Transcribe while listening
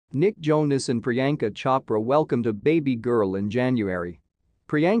Nick Jonas and Priyanka Chopra welcomed a baby girl in January.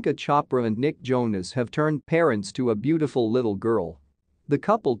 Priyanka Chopra and Nick Jonas have turned parents to a beautiful little girl. The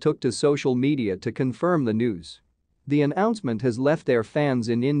couple took to social media to confirm the news. The announcement has left their fans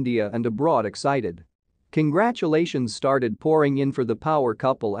in India and abroad excited. Congratulations started pouring in for the power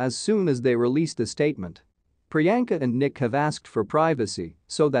couple as soon as they released a statement. Priyanka and Nick have asked for privacy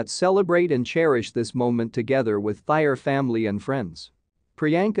so that celebrate and cherish this moment together with their family and friends.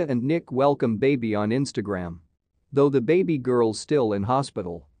 Priyanka and Nick welcome baby on Instagram. Though the baby girl's still in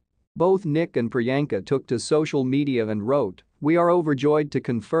hospital. Both Nick and Priyanka took to social media and wrote, "We are overjoyed to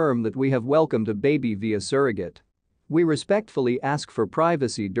confirm that we have welcomed a baby via surrogate. We respectfully ask for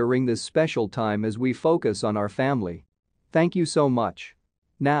privacy during this special time as we focus on our family. Thank you so much."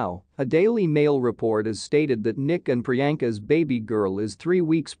 Now, a Daily Mail report has stated that Nick and Priyanka's baby girl is 3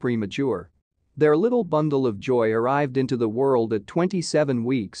 weeks premature. Their little bundle of joy arrived into the world at 27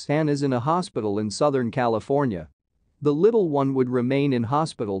 weeks and is in a hospital in Southern California. The little one would remain in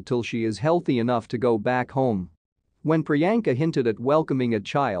hospital till she is healthy enough to go back home. When Priyanka hinted at welcoming a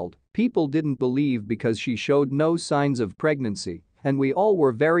child, people didn't believe because she showed no signs of pregnancy, and we all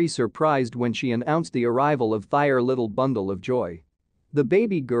were very surprised when she announced the arrival of their little bundle of joy. The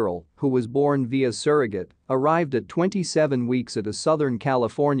baby girl, who was born via surrogate, arrived at 27 weeks at a Southern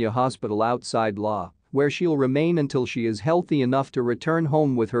California hospital outside Law, where she'll remain until she is healthy enough to return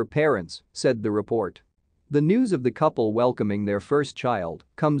home with her parents, said the report. The news of the couple welcoming their first child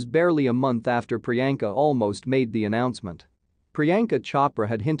comes barely a month after Priyanka almost made the announcement. Priyanka Chopra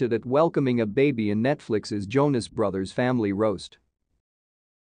had hinted at welcoming a baby in Netflix's Jonas Brothers family roast.